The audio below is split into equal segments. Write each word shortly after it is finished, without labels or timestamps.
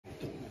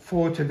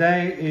for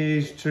today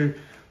is to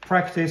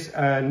practice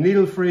a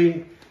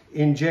needle-free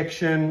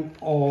injection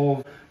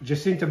of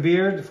Jacinta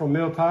Beard from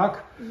Mill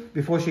Park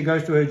before she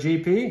goes to her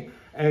GP,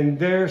 and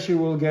there she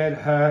will get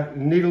her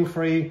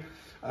needle-free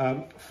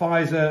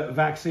Pfizer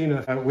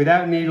vaccine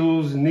without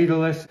needles,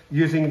 needleless,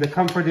 using the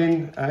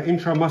comforting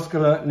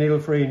intramuscular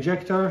needle-free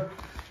injector.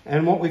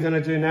 And what we're going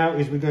to do now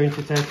is we're going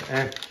to take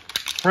a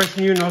fresh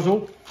new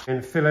nozzle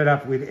and fill it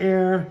up with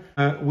air.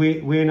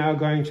 We're now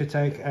going to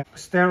take a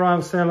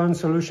sterile saline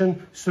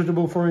solution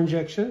suitable for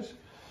injections.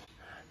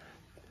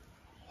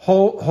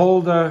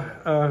 Hold the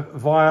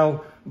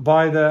vial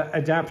by the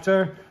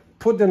adapter,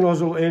 put the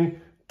nozzle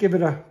in, give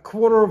it a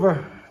quarter of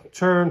a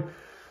turn,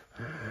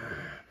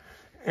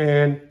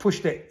 and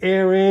push the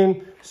air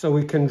in so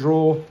we can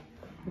draw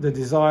the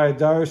desired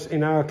dose.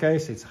 In our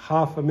case, it's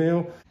 1/2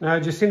 ml. Now,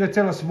 Jacinta,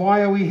 tell us,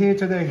 why are we here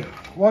today?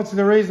 What's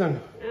the reason?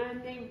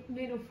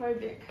 Needle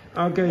phobic.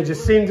 Okay,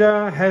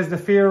 Jacinta has the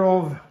fear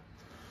of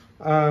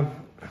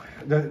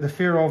the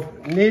fear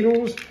of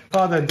needles.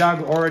 Father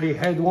Doug already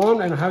had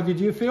one, and how did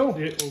you feel?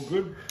 Yeah, all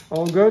good.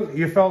 All good.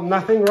 You felt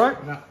nothing,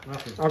 right? No,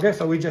 nothing. Okay,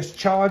 so we just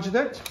charged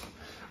it.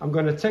 I'm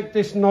going to take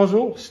this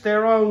nozzle,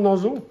 sterile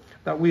nozzle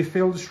that we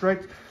filled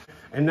straight.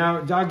 And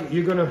now, Doug,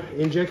 you're going to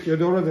inject your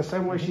daughter the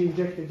same way she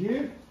injected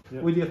you,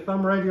 with your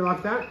thumb ready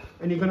like that,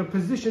 and you're going to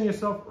position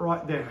yourself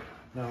right there.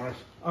 Nice.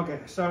 Okay,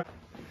 so,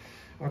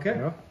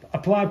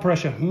 apply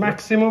pressure,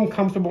 maximum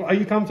comfortable. Are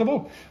you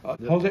comfortable?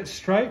 Hold it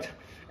straight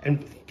and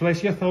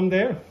place your thumb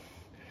there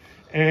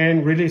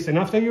and release. And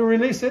after you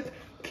release it,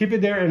 keep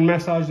it there and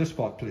massage the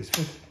spot, please.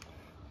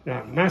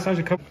 Now, massage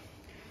it.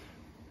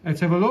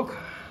 Let's have a look.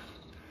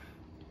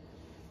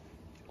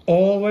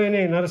 All the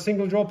way in, not a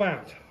single drop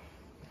out.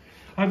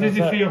 How did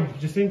you feel,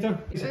 Jacinta?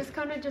 It was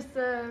kind of just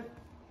I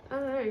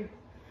don't know.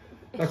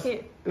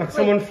 Like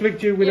someone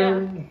flicked you with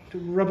a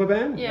rubber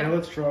band? Yeah. Now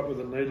let's try it with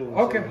a needle.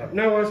 Okay,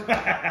 no worries.